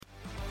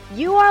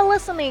You are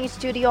listening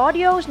to the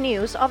audio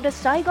news of the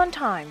Saigon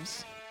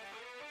Times.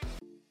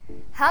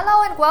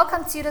 Hello and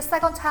welcome to the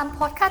Saigon Times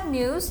Podcast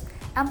News.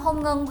 I'm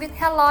Hong Ngung with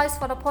headlines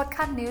for the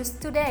Podcast News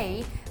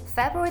today,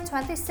 February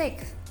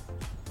 26th.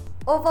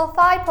 Over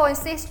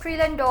 5.6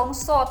 trillion dong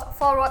sought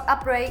for road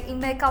upgrade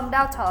in Mekong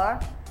Delta.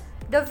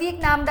 The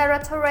Vietnam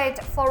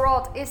Directorate for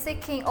Road is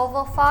seeking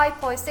over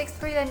 5.6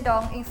 trillion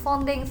dong in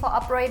funding for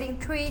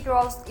upgrading 3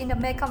 roads in the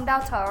Mekong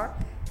Delta,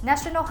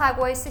 National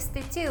Highway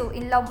 62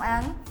 in Long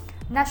An,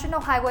 National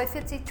Highway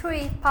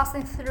 53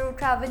 passing through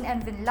Tra Vinh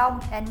and Vĩnh Long,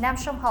 and Nam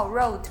Sông Hậu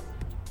Road.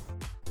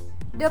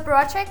 The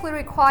project will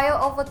require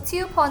over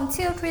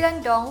 2.2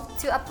 trillion dong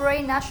to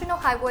upgrade National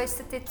Highway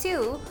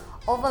 62,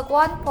 over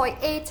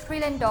 1.8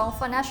 trillion dong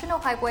for National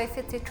Highway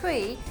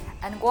 53,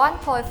 and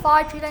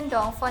 1.5 trillion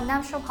dong for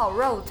Nam Sông Hậu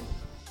Road.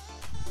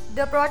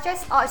 The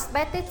projects are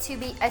expected to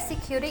be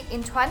executed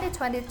in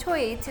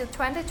 2023 to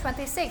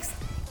 2026.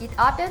 It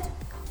added,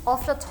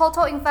 of the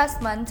total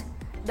investment,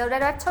 the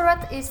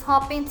Directorate is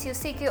hoping to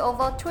secure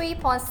over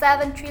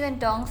 3.7 trillion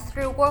dong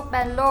through World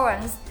Bank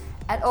loans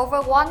and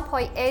over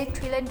 1.8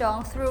 trillion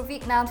dong through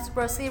Vietnam's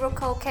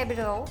reciprocal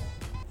capital.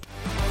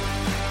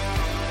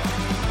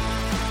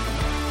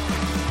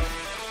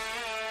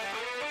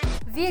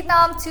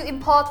 Vietnam to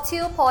import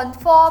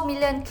 2.4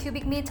 million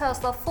cubic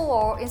meters of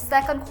fuel in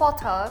second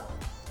quarter.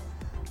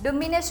 The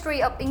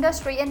Ministry of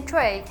Industry and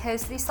Trade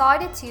has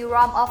decided to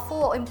ramp up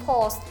fuel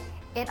imports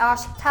and are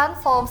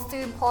transformed to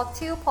import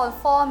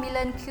 2.4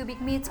 million cubic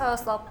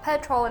meters of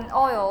petrol and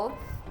oil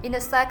in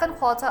the second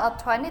quarter of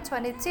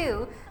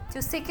 2022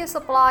 to secure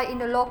supply in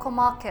the local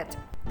market.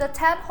 The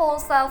 10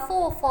 wholesale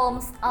fuel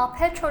firms are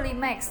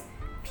Petrolimex,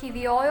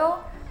 PV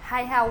Oil,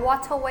 Hai Hà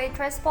Waterway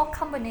Transport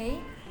Company,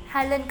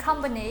 Highland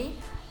Company,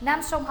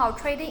 Nam Sông Hậu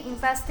Trading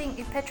Investing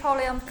in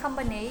Petroleum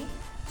Company,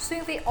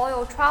 Xuyên Việt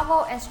Oil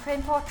Travel and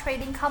Transport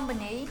Trading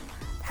Company,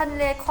 Thanh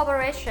Lê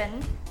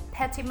Corporation,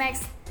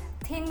 Petimex,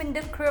 Thiên Minh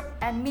Đức Group,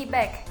 and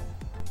Mibec.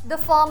 The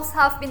firms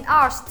have been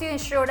asked to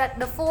ensure that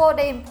the fuel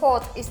they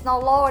import is no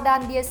lower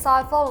than the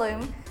assigned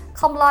volume,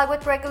 comply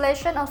with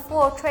regulation on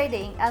fuel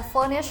trading, and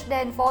furnish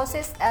their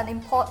invoices and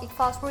import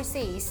invoice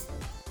receipts.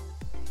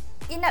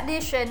 In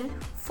addition,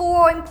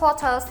 fuel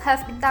importers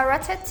have been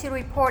directed to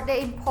report their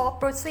import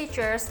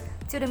procedures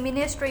to the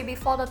ministry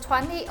before the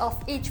 20th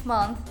of each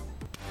month.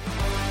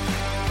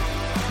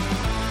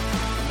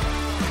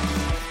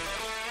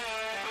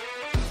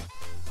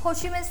 Ho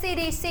Chi Minh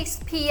City 6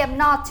 p.m.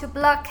 not to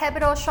block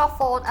capital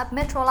shortfall at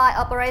Metroline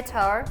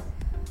operator.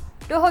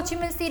 The Ho Chi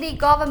Minh City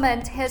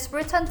government has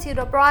written to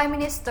the Prime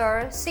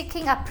Minister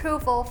seeking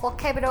approval for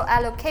capital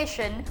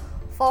allocation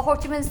for Ho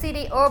Chi Minh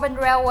City Urban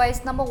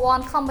Railways No.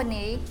 1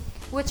 company,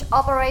 which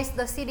operates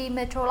the city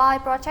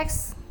Metroline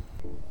projects.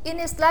 In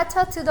its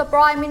letter to the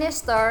Prime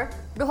Minister,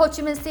 the Ho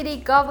Chi Minh City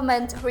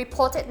government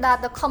reported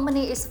that the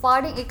company is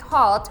finding it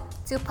hard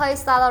to pay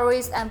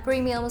salaries and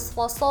premiums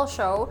for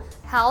social,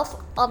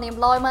 health,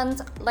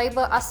 unemployment,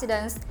 labor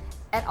accidents,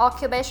 and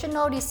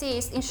occupational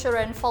disease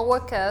insurance for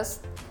workers.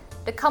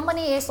 The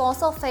company is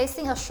also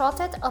facing a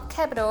shortage of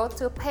capital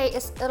to pay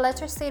its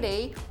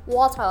electricity,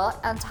 water,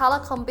 and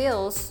telecom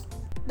bills.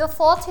 The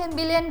 14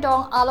 billion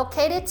dong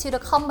allocated to the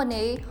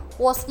company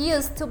was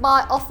used to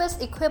buy office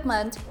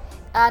equipment,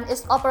 and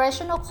its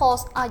operational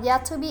costs are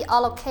yet to be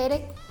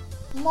allocated.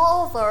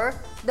 Moreover,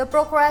 the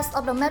progress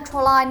of the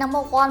Metroline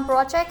No. 1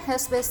 project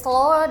has been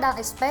slower than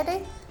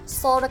expected,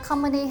 so the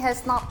company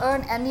has not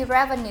earned any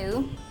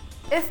revenue.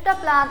 If the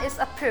plan is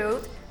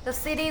approved, the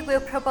city will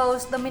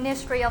propose the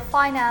Ministry of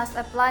Finance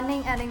and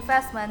Planning and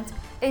Investment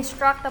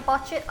instruct the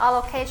budget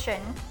allocation.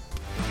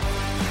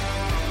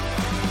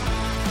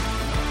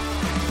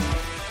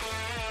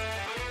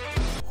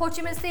 Ho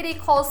Chi Minh City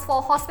calls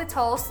for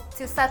hospitals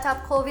to set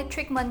up COVID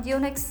treatment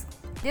units.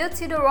 Due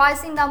to the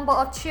rising number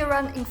of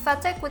children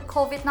infected with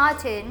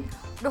COVID-19,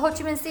 the Ho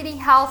Chi Minh City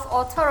Health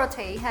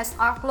Authority has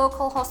asked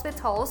local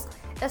hospitals,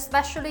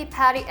 especially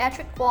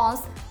pediatric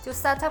ones, to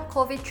set up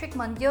COVID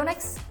treatment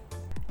units.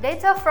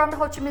 Data from the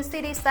Ho Chi Minh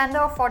City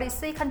Center for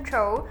Disease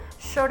Control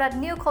show that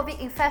new COVID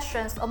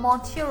infections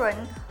among children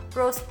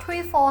rose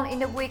threefold in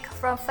the week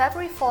from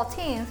February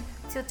 14th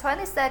to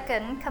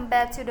 22nd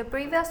compared to the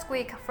previous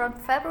week from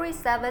February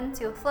 7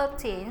 to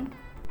 13.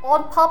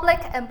 All public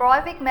and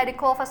private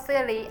medical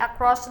facilities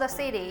across the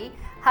city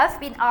have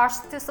been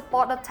asked to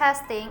support the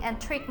testing and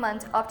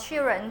treatment of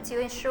children to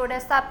ensure their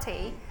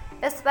safety,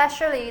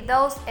 especially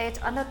those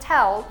aged under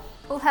 12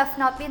 who have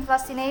not been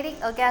vaccinated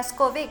against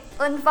COVID.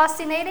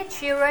 Unvaccinated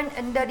children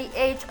under the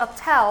age of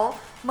 12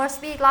 must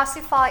be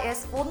classified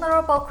as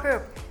vulnerable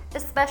group,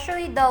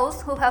 especially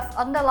those who have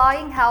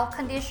underlying health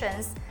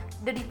conditions,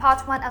 the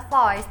department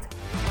advised.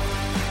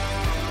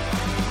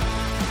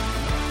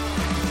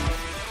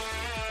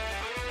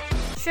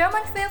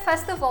 German Film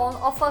Festival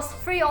offers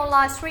free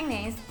online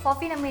screenings for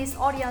Vietnamese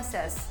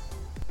audiences.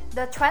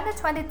 The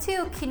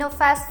 2022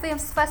 KinoFest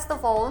Films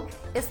Festival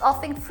is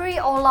offering free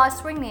online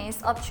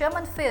screenings of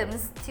German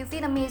films to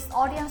Vietnamese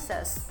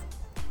audiences.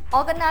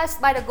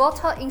 Organized by the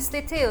Goethe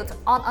Institute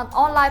on an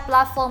online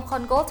platform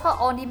called Goethe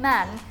On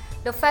Demand,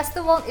 The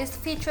festival is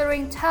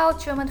featuring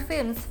 12 German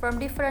films from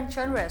different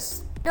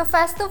genres. The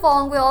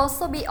festival will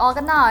also be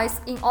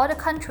organized in other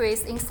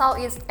countries in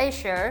Southeast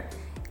Asia.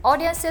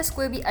 Audiences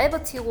will be able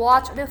to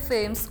watch the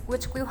films,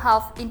 which will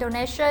have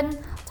Indonesian,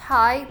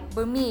 Thai,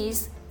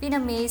 Burmese,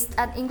 Vietnamese,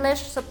 and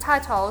English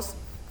subtitles,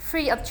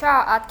 free of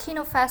charge at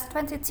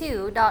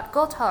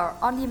kinofest22.Gotha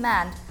on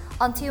demand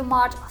until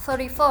March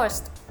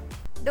 31st.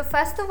 The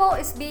festival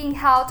is being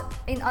held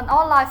in an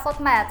online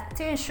format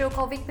to ensure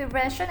COVID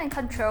prevention and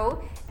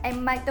control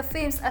and make the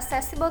films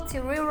accessible to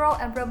rural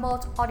and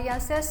remote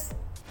audiences.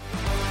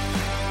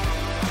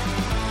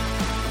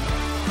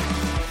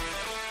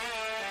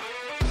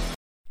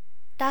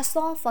 That's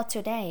all for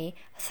today.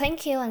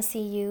 Thank you and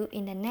see you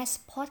in the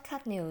next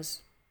podcast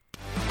news.